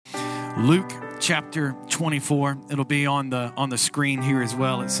Luke chapter 24. It'll be on the screen here as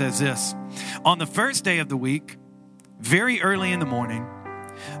well. It says this: on the first day of the week, very early in the morning,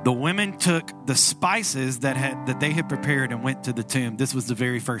 the women took the spices that they had prepared and went to the tomb. This was the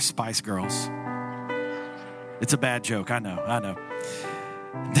very first Spice Girls. It's a bad joke. I know.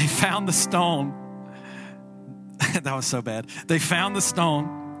 They found the stone. That was so bad. They found the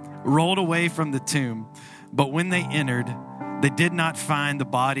stone rolled away from the tomb, but when they entered, they did not find the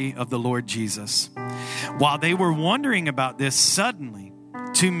body of the Lord Jesus. While they were wondering about this, suddenly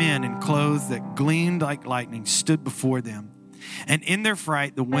 2 men in clothes that gleamed like lightning stood before them. And in their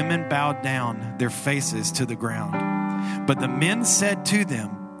fright, the women bowed down their faces to the ground. But the men said to them,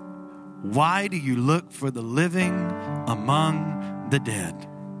 "Why do you look for the living among the dead?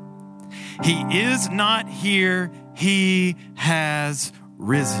 He is not here. He has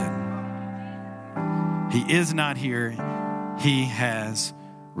risen. He is not here. He has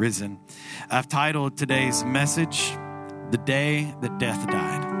risen." I've titled today's message, "The Day That Death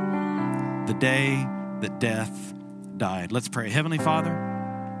Died." The day that death died. Let's pray. Heavenly Father,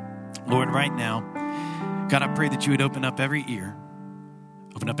 Lord, right now, God, I pray that you would open up every ear,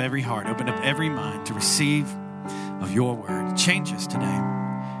 open up every heart, open up every mind to receive of your word. Change us today.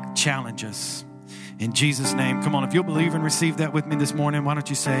 Challenge us. In Jesus' name. Come on, if you'll believe and receive that with me this morning, why don't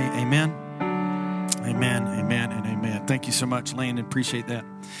you say amen? Amen, amen, and amen. Thank you so much, Landon. Appreciate that.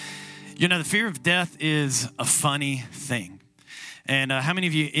 You know, the fear of death is a funny thing. And how many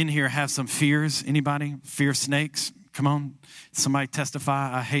of you in here have some fears? Anybody? Fear of snakes? Come on. Somebody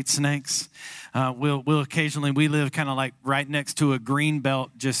testify. I hate snakes. We'll occasionally, we live kind of like right next to a green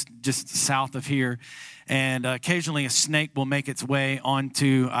belt just south of here. And occasionally a snake will make its way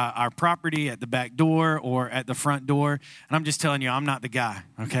onto our property at the back door or at the front door. And I'm just telling you, I'm not the guy,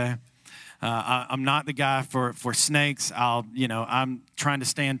 okay? I'm not the guy for snakes. I'm trying to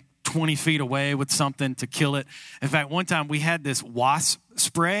stand 20 feet away with something to kill it. In fact, one time we had this wasp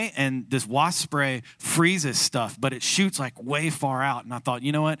spray, and this wasp spray freezes stuff, but it shoots like way far out. And I thought,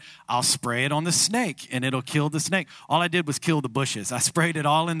 you know what? I'll spray it on the snake and it'll kill the snake. All I did was kill the bushes. I sprayed it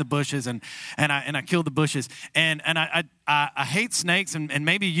all in the bushes and I killed the bushes. And I hate snakes, and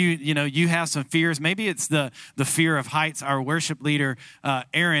maybe you have some fears. Maybe it's the fear of heights. Our worship leader,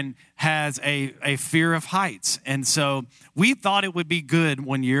 Aaron, has a fear of heights. And so we thought it would be good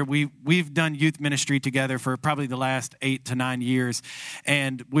one year. We've done youth ministry together for probably the last 8 to 9 years.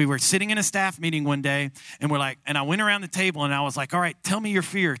 And we were sitting in a staff meeting one day, and I went around the table and I was like, all right, tell me your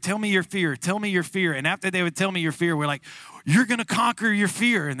fear. Tell me your fear. Tell me your fear. And after they would tell me your fear, we're like, you're going to conquer your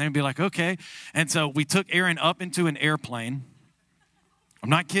fear. And they'd be like, okay. And so we took Aaron up into an airplane. I'm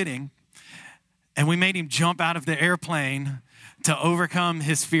not kidding. And we made him jump out of the airplane to overcome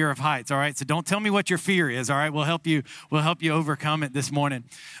his fear of heights. All right. So don't tell me what your fear is. All right. We'll help you overcome it this morning.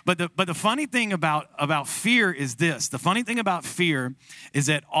 But the funny thing about fear is this. The funny thing about fear is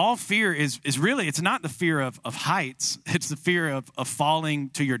that all fear is really, it's not the fear of heights. It's the fear of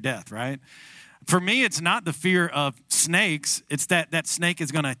falling to your death. Right. For me, it's not the fear of snakes. It's that snake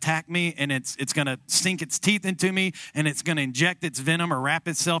is going to attack me, and it's going to sink its teeth into me, and it's going to inject its venom or wrap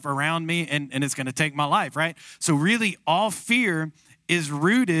itself around me, and it's going to take my life, right? So really, all fear is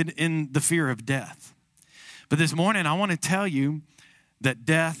rooted in the fear of death. But this morning, I want to tell you that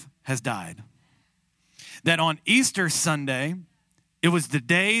death has died. That on Easter Sunday, it was the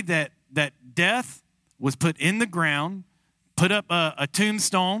day that death was put in the ground, put up a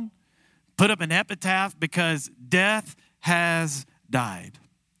tombstone, put up an epitaph, because death has died.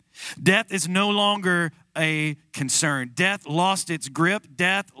 Death is no longer a concern. Death lost its grip.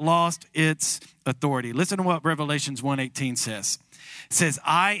 Death lost its authority. Listen to what Revelations 1:18 says. It says,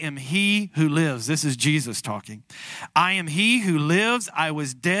 I am he who lives. This is Jesus talking. I am he who lives. I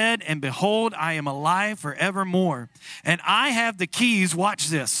was dead, and behold, I am alive forevermore. And I have the keys. Watch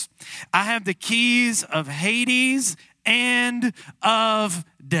this. I have the keys of Hades and of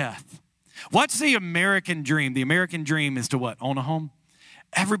death. What's the American dream? The American dream is to what? Own a home?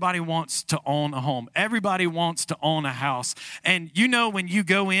 Everybody wants to own a home. Everybody wants to own a house. And you know when you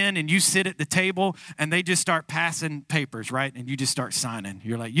go in and you sit at the table and they just start passing papers, right? And you just start signing.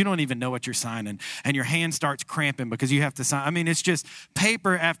 You're like, you don't even know what you're signing. And your hand starts cramping because you have to sign. I mean, it's just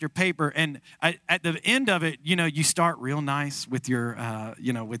paper after paper. And at the end of it, you start real nice with your,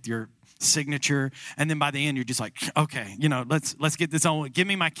 with your signature, and then by the end you're just like, okay, let's get this on. Give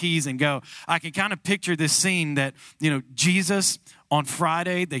me my keys and go. I can kind of picture this scene that Jesus on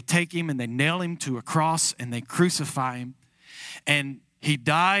Friday, they take him and they nail him to a cross and they crucify him, and he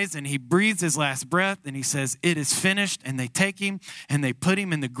dies and he breathes his last breath and he says, it is finished, and they take him and they put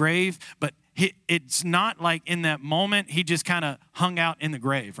him in the grave. But it's not like in that moment he just kind of hung out in the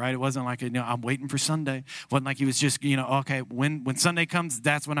grave, right? It wasn't like, I'm waiting for Sunday. It wasn't like he was just, okay, when Sunday comes,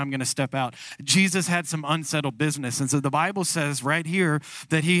 that's when I'm going to step out. Jesus had some unsettled business. And so the Bible says right here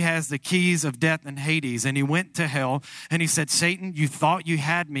that he has the keys of death and Hades. And he went to hell and he said, Satan, you thought you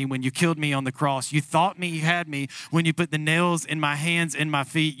had me when you killed me on the cross. You thought you had me when you put the nails in my hands and my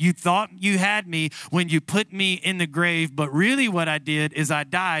feet. You thought you had me when you put me in the grave. But really what I did is I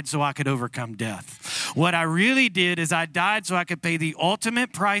died so I could overcome death. What I really did is I died so I could pay the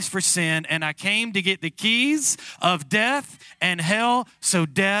ultimate price for sin. And I came to get the keys of death and hell so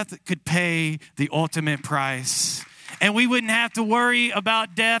death could pay the ultimate price. And we wouldn't have to worry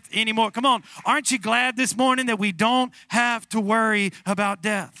about death anymore. Come on, aren't you glad this morning that we don't have to worry about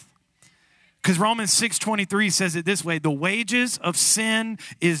death? Because Romans 6:23 says it this way, the wages of sin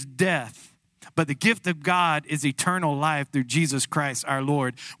is death, but the gift of God is eternal life through Jesus Christ our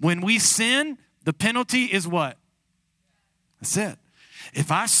Lord. When we sin, the penalty is what? That's it.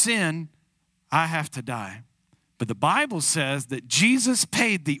 If I sin, I have to die. But the Bible says that Jesus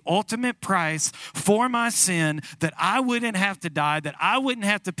paid the ultimate price for my sin, that I wouldn't have to die, that I wouldn't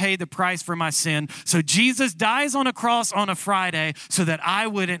have to pay the price for my sin. So Jesus dies on a cross on a Friday so that I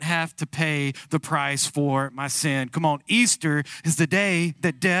wouldn't have to pay the price for my sin. Come on, Easter is the day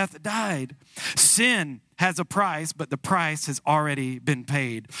that death died. Sin has a price, but the price has already been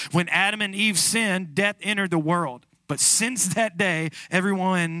paid. When Adam and Eve sinned, death entered the world. But since that day,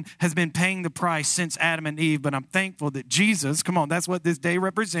 everyone has been paying the price since Adam and Eve. But I'm thankful that Jesus, come on, that's what this day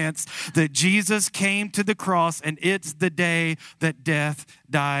represents, that Jesus came to the cross and it's the day that death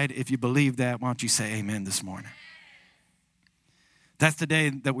died. If you believe that, why don't you say amen this morning? That's the day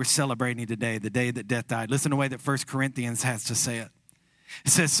that we're celebrating today, the day that death died. Listen to the way that 1 Corinthians has to say it.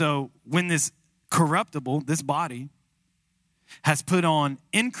 It says, so when this corruptible, this body, has put on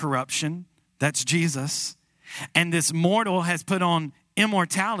incorruption, that's Jesus, and this mortal has put on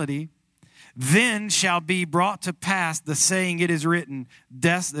immortality, then shall be brought to pass the saying it is written,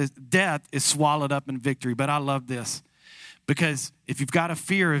 death is swallowed up in victory. But I love this, because if you've got a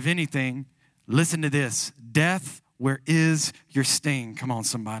fear of anything, listen to this. Death, where is your sting? Come on,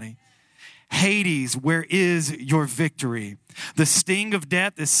 somebody. Hades, where is your victory? The sting of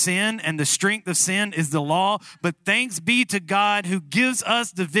death is sin, and the strength of sin is the law. But thanks be to God who gives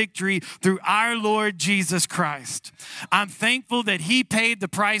us the victory through our Lord Jesus Christ. I'm thankful that he paid the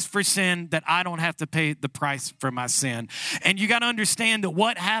price for sin, that I don't have to pay the price for my sin. And you got to understand that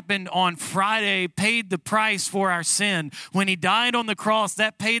what happened on Friday paid the price for our sin. When he died on the cross,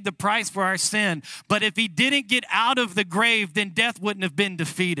 that paid the price for our sin. But if he didn't get out of the grave, then death wouldn't have been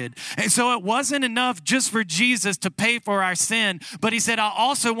defeated. And so it wasn't enough just for Jesus to pay for our sin, but he said, I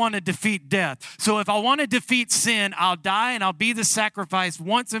also want to defeat death. So if I want to defeat sin, I'll die and I'll be the sacrifice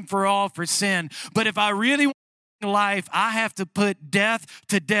once and for all for sin. But if I really want life, I have to put death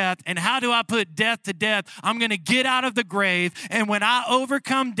to death. And how do I put death to death? I'm going to get out of the grave. And when I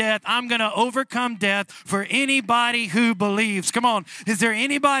overcome death, I'm going to overcome death for anybody who believes. Come on. Is there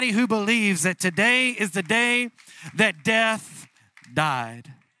anybody who believes that today is the day that death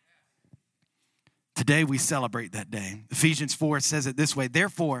died? Today we celebrate that day. Ephesians 4 says it this way.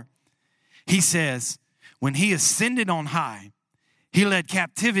 Therefore, he says, when he ascended on high, he led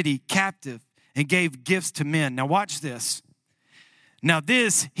captivity captive and gave gifts to men. Now watch this. Now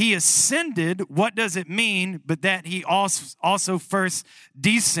this, he ascended, what does it mean? But that he also first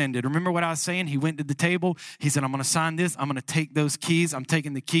descended. Remember what I was saying? He went to the table. He said, I'm going to sign this. I'm going to take those keys. I'm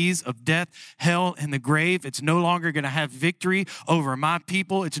taking the keys of death, hell, and the grave. It's no longer going to have victory over my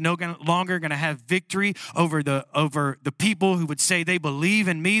people. It's no longer going to have victory over the people who would say they believe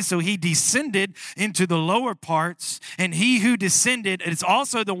in me. So he descended into the lower parts. And he who descended is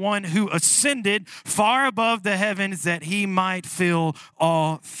also the one who ascended far above the heavens that he might fill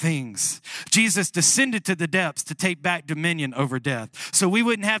all things. Jesus descended to the depths to take back dominion over death. So we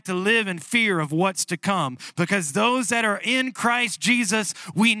wouldn't have to live in fear of what's to come, because those that are in Christ Jesus,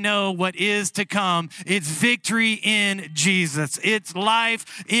 we know what is to come. It's victory in Jesus. It's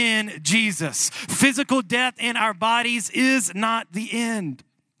life in Jesus. Physical death in our bodies is not the end.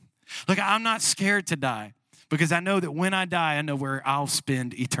 Look, I'm not scared to die, because I know that when I die, I know where I'll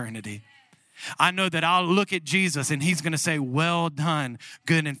spend eternity. I know that I'll look at Jesus and he's going to say, well done,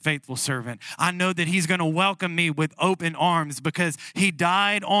 good and faithful servant. I know that he's going to welcome me with open arms, because he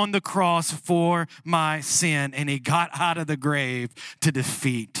died on the cross for my sin and he got out of the grave to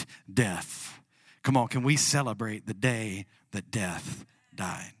defeat death. Come on, can we celebrate the day that death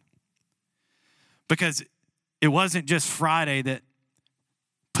died? Because it wasn't just Friday that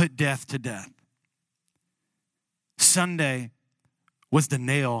put death to death. Sunday was the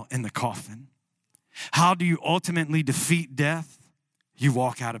nail in the coffin. How do you ultimately defeat death? you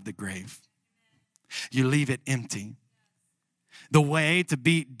walk out of the grave. You leave it empty. The way to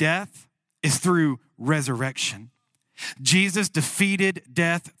beat death is through resurrection. Jesus defeated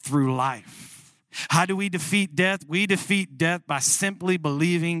death through life. How do we defeat death? We defeat death by simply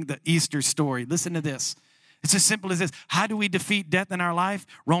believing the Easter story. Listen to this. It's as simple as this. How do we defeat death in our life?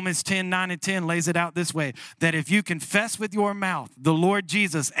 Romans 10:9-10 lays it out this way, that if you confess with your mouth the Lord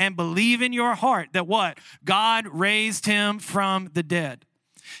Jesus and believe in your heart that what? God raised him from the dead.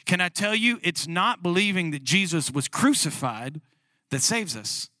 Can I tell you, it's not believing that Jesus was crucified that saves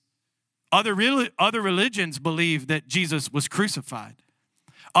us. Other religions believe that Jesus was crucified.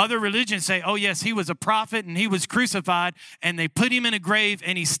 Other religions say, oh yes, he was a prophet and he was crucified, and they put him in a grave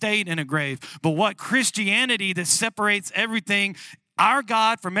and he stayed in a grave. But what Christianity that separates everything, our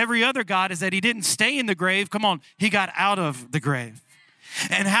God from every other God, is that he didn't stay in the grave. Come on, he got out of the grave.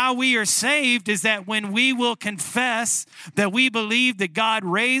 And how we are saved is that when we will confess that we believe that God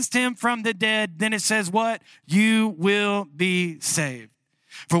raised him from the dead, then it says what? You will be saved.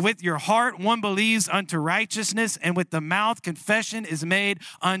 For with your heart one believes unto righteousness, and with the mouth confession is made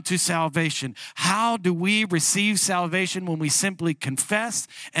unto salvation. How do we receive salvation? When we simply confess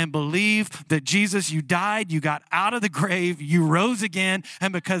and believe that Jesus, you died, you got out of the grave, you rose again,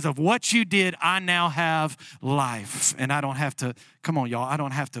 and because of what you did, I now have life. And I don't have to, come on y'all, I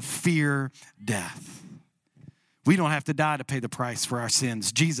don't have to fear death. We don't have to die to pay the price for our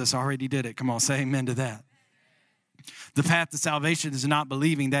sins. Jesus already did it. Come on, say amen to that. The path to salvation is not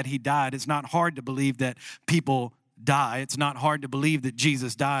believing that he died. It's not hard to believe that people die. It's not hard to believe that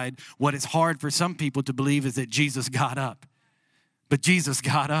Jesus died. What is hard for some people to believe is that Jesus got up. But Jesus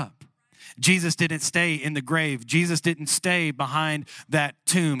got up. Jesus didn't stay in the grave. Jesus didn't stay behind that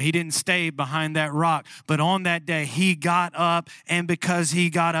tomb. He didn't stay behind that rock. But on that day, he got up, and because he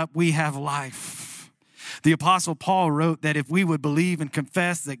got up, we have life. The Apostle Paul wrote that if we would believe and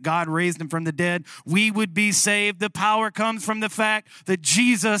confess that God raised him from the dead, we would be saved. The power comes from the fact that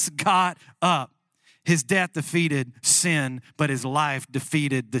Jesus got up. His death defeated sin, but his life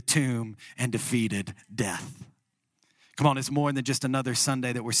defeated the tomb and defeated death. Come on, it's more than just another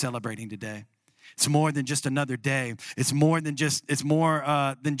Sunday that we're celebrating today. It's more than just another day. It's more than just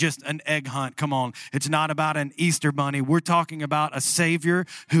an egg hunt. Come on. It's not about an Easter bunny. We're talking about a Savior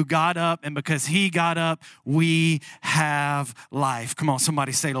who got up, and because he got up, we have life. Come on,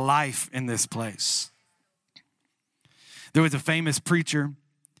 somebody say life in this place. There was a famous preacher,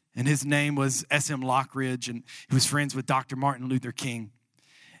 and his name was S.M. Lockridge, and he was friends with Dr. Martin Luther King.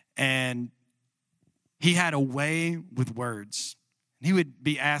 And he had a way with words. He would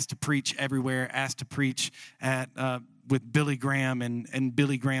be asked to preach everywhere, asked to preach at with Billy Graham and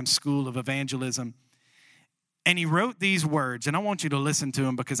Billy Graham's School of Evangelism. And he wrote these words, and I want you to listen to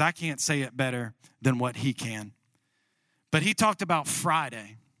him because I can't say it better than what he can. But he talked about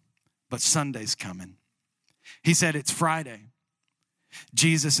Friday, but Sunday's coming. He said, it's Friday.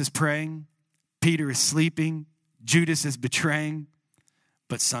 Jesus is praying. Peter is sleeping. Judas is betraying,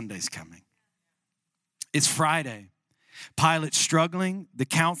 but Sunday's coming. It's Friday. Pilate's struggling. The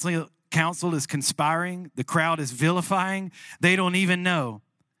council is conspiring. The crowd is vilifying. They don't even know,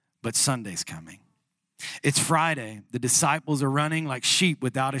 but Sunday's coming. It's Friday. The disciples are running like sheep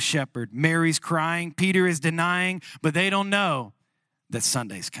without a shepherd. Mary's crying. Peter is denying, but they don't know that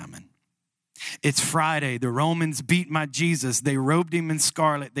Sunday's coming. It's Friday. The Romans beat my Jesus. They robed him in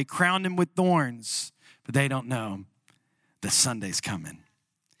scarlet. They crowned him with thorns, but they don't know that Sunday's coming.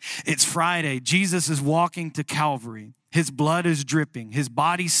 It's Friday. Jesus is walking to Calvary. His blood is dripping, his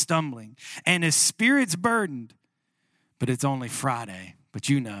body's stumbling, and his spirit's burdened. But it's only Friday. But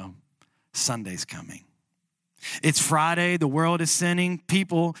you know, Sunday's coming. It's Friday. The world is sinning.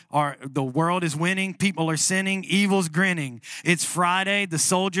 The world is winning. People are sinning. Evil's grinning. It's Friday. The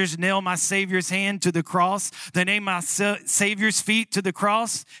soldiers nail my Savior's hand to the cross. They nail my Savior's feet to the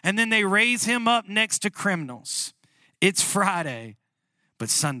cross. And then they raise him up next to criminals. It's Friday, but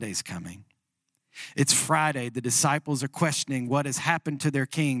Sunday's coming. It's Friday. The disciples are questioning what has happened to their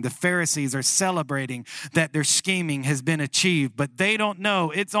king. The Pharisees are celebrating that their scheming has been achieved, but they don't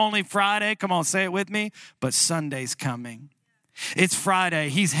know. It's only Friday. Come on, say it with me. But Sunday's coming. It's Friday.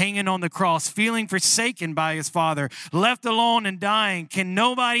 He's hanging on the cross, feeling forsaken by his Father, left alone and dying. Can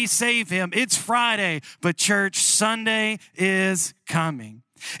nobody save him? It's Friday. But church, Sunday is coming.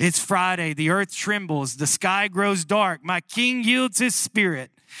 It's Friday. The earth trembles. The sky grows dark. My king yields his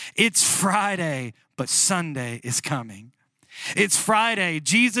spirit. It's Friday, but Sunday is coming. It's Friday.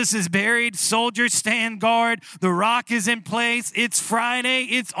 Jesus is buried. Soldiers stand guard. The rock is in place. It's Friday.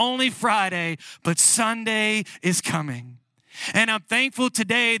 It's only Friday, but Sunday is coming. And I'm thankful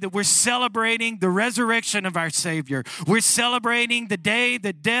today that we're celebrating the resurrection of our Savior. We're celebrating the day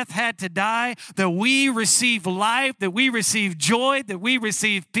that death had to die, that we receive life, that we receive joy, that we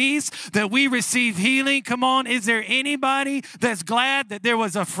receive peace, that we receive healing. Come on, is there anybody that's glad that there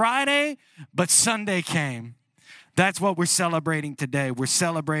was a Friday, but Sunday came? That's what we're celebrating today. We're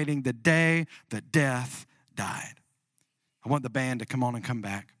celebrating the day that death died. I want the band to come on and come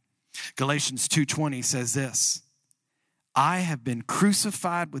back. Galatians 2:20 says this: I have been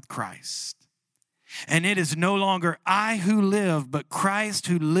crucified with Christ, and it is no longer I who live, but Christ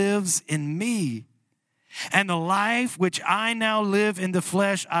who lives in me. And the life which I now live in the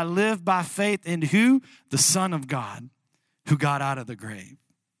flesh, I live by faith in who? The Son of God, who got out of the grave,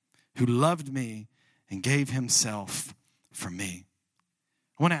 who loved me and gave himself for me.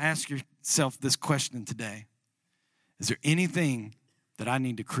 I want to ask yourself this question today. Is there anything that I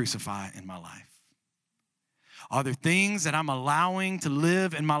need to crucify in my life? Are there things that I'm allowing to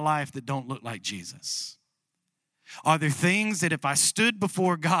live in my life that don't look like Jesus? Are there things that if I stood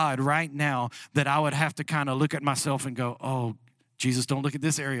before God right now that I would have to kind of look at myself and go, oh, Jesus, don't look at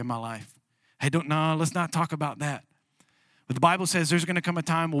this area of my life. Hey, let's not talk about that. But the Bible says there's going to come a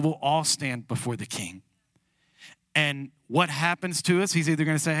time where we'll all stand before the King. And what happens to us, he's either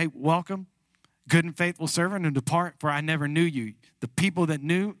going to say, hey, welcome, good and faithful servant, and depart, for I never knew you. The people that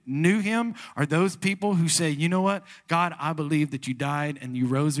knew him are those people who say, you know what? God, I believe that you died and you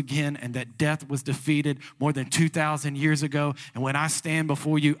rose again and that death was defeated more than 2,000 years ago. And when I stand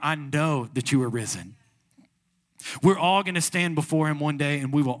before you, I know that you are risen. We're all going to stand before him one day,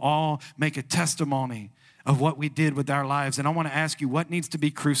 and we will all make a testimony of what we did with our lives. And I want to ask you, what needs to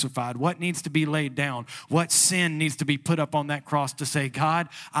be crucified? What needs to be laid down? What sin needs to be put up on that cross to say, God,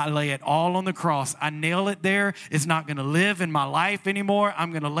 I lay it all on the cross. I nail it there. It's not going to live in my life anymore.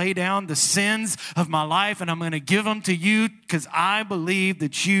 I'm going to lay down the sins of my life, and I'm going to give them to you because I believe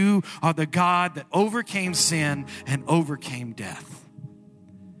that you are the God that overcame sin and overcame death.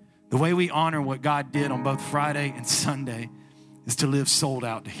 The way we honor what God did on both Friday and Sunday is to live sold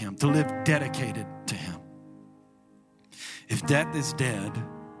out to him, to live dedicated to him. If death is dead,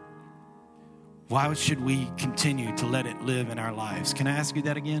 why should we continue to let it live in our lives? Can I ask you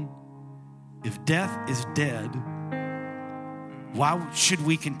that again? If death is dead, why should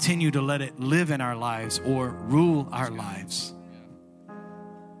we continue to let it live in our lives or rule our lives?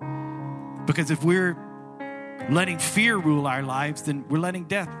 Because if we're letting fear rule our lives, then we're letting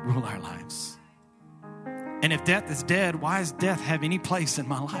death rule our lives. And if death is dead, why does death have any place in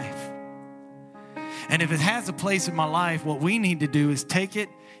my life? And if it has a place in my life, what we need to do is take it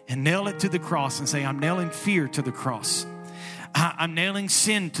and nail it to the cross and say, I'm nailing fear to the cross. I'm nailing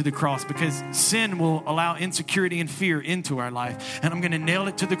sin to the cross because sin will allow insecurity and fear into our life. And I'm going to nail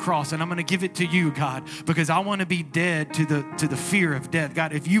it to the cross, and I'm going to give it to you, God, because I want to be dead to the fear of death.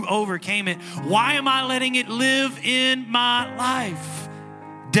 God, if you overcame it, why am I letting it live in my life?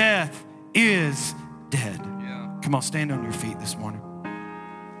 Death is dead. Yeah. Come on, stand on your feet this morning.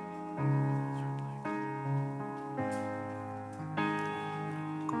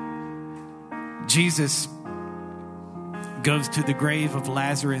 Jesus goes to the grave of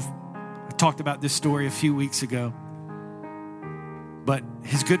Lazarus. I talked about this story a few weeks ago. But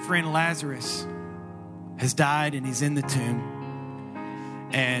his good friend Lazarus has died, and he's in the tomb.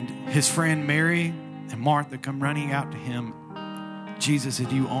 And his friend Mary and Martha come running out to him. Jesus,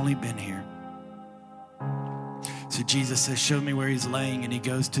 had you only been here? So Jesus says, show me where he's laying, and he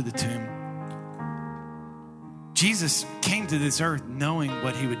goes to the tomb. Jesus came to this earth knowing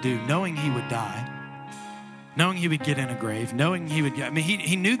what he would do, knowing he would die, knowing he would get in a grave, knowing he would get,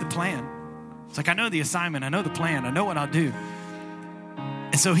 he knew the plan. It's like, I know the assignment, I know the plan, I know what I'll do.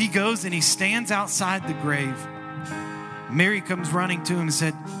 And so he goes and he stands outside the grave. Mary comes running to him and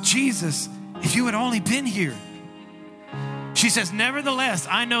said, Jesus, if you had only been here. She says, nevertheless,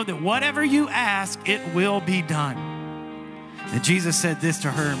 I know that whatever you ask, it will be done. And Jesus said this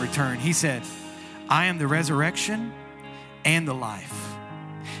to her in return. He said, I am the resurrection and the life.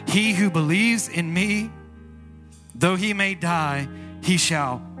 He who believes in me, though he may die, he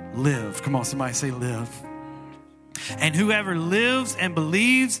shall live. Come on, somebody say live. And whoever lives and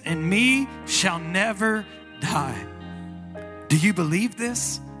believes in me shall never die. Do you believe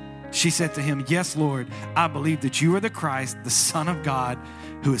this? She said to him, yes, Lord, I believe that you are the Christ, the Son of God,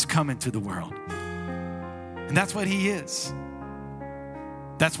 who has come into the world. And that's what he is.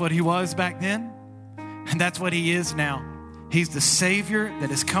 That's what he was back then. And that's what he is now. He's the Savior that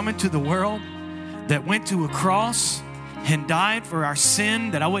has come into the world, that went to a cross, and died for our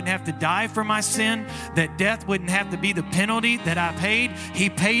sin, that I wouldn't have to die for my sin, that death wouldn't have to be the penalty that I paid. He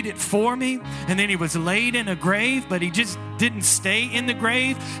paid it for me. And then he was laid in a grave, but he just didn't stay in the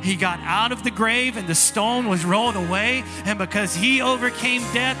grave. He got out of the grave and the stone was rolled away. And because he overcame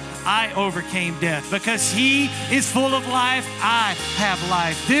death, I overcame death. Because he is full of life, I have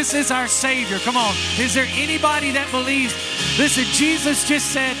life. This is our Savior. Come on. Is there anybody that believes? Listen, Jesus just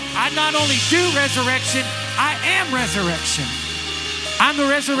said, I not only do resurrection, I am resurrection. I'm the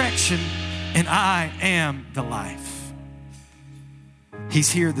resurrection and I am the life.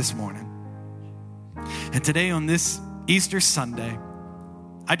 He's here this morning. And today on this Easter Sunday,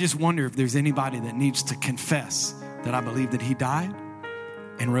 I just wonder if there's anybody that needs to confess that I believe that he died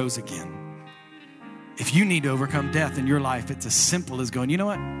and rose again. If you need to overcome death in your life, it's as simple as going, you know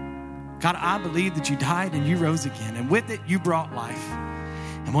what? God, I believe that you died and you rose again. And with it, you brought life.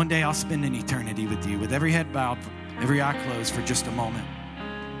 And one day I'll spend an eternity with you, with every head bowed, every eye closed for just a moment.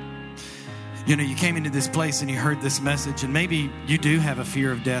 You know, you came into this place and you heard this message, and maybe you do have a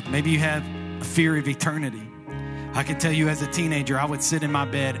fear of death. Maybe you have a fear of eternity. I can tell you as a teenager, I would sit in my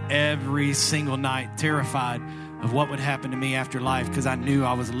bed every single night, terrified of what would happen to me after life, because I knew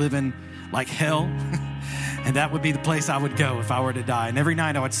I was living like hell. And that would be the place I would go if I were to die. And every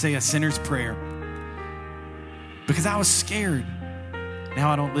night I would say a sinner's prayer because I was scared.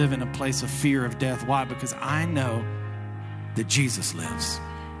 Now I don't live in a place of fear of death. Why? Because I know that Jesus lives.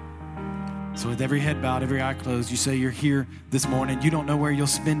 So with every head bowed, every eye closed, you say you're here this morning. You don't know where you'll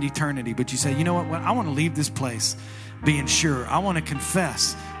spend eternity, but you say, you know what? I want to leave this place being sure. I want to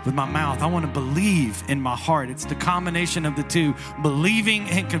confess with my mouth. I want to believe in my heart. It's the combination of the two, believing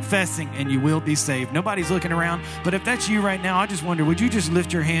and confessing, and you will be saved. Nobody's looking around, but if that's you right now, I just wonder, would you just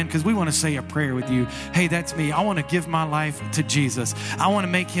lift your hand? Because we want to say a prayer with you. Hey, that's me. I want to give my life to Jesus. I want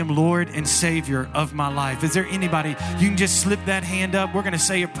to make him Lord and Savior of my life. Is there anybody? You can just slip that hand up. We're going to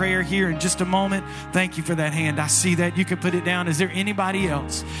say a prayer here in just a moment. Thank you for that hand. I see that. You can put it down. Is there anybody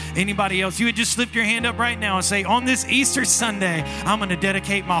else? Anybody else? You would just slip your hand up right now and say, on this Easter Sunday, I'm going to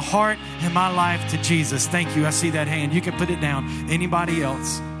dedicate my heart and my life to Jesus. Thank you. I see that hand. You can put it down. Anybody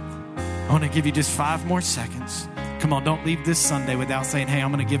else? I want to give you just 5 more seconds. Come on, don't leave this Sunday without saying, hey, I'm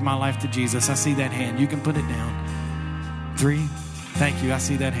going to give my life to Jesus. I see that hand. You can put it down. 3. Thank you. I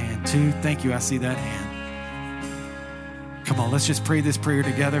see that hand. 2. Thank you. I see that hand. Come on, let's just pray this prayer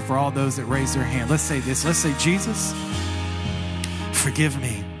together for all those that raise their hand. Let's say this. Let's say, Jesus, forgive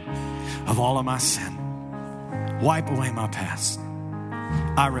me of all of my sin. Wipe away my past.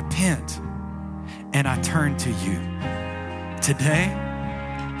 I repent and I turn to you. Today,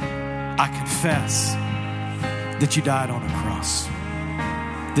 I confess that you died on a cross,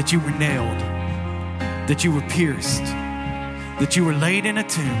 that you were nailed, that you were pierced, that you were laid in a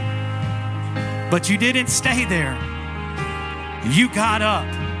tomb, but you didn't stay there. You got up.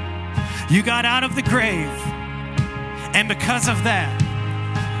 You got out of the grave. And because of that,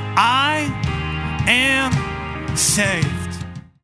 I am saved.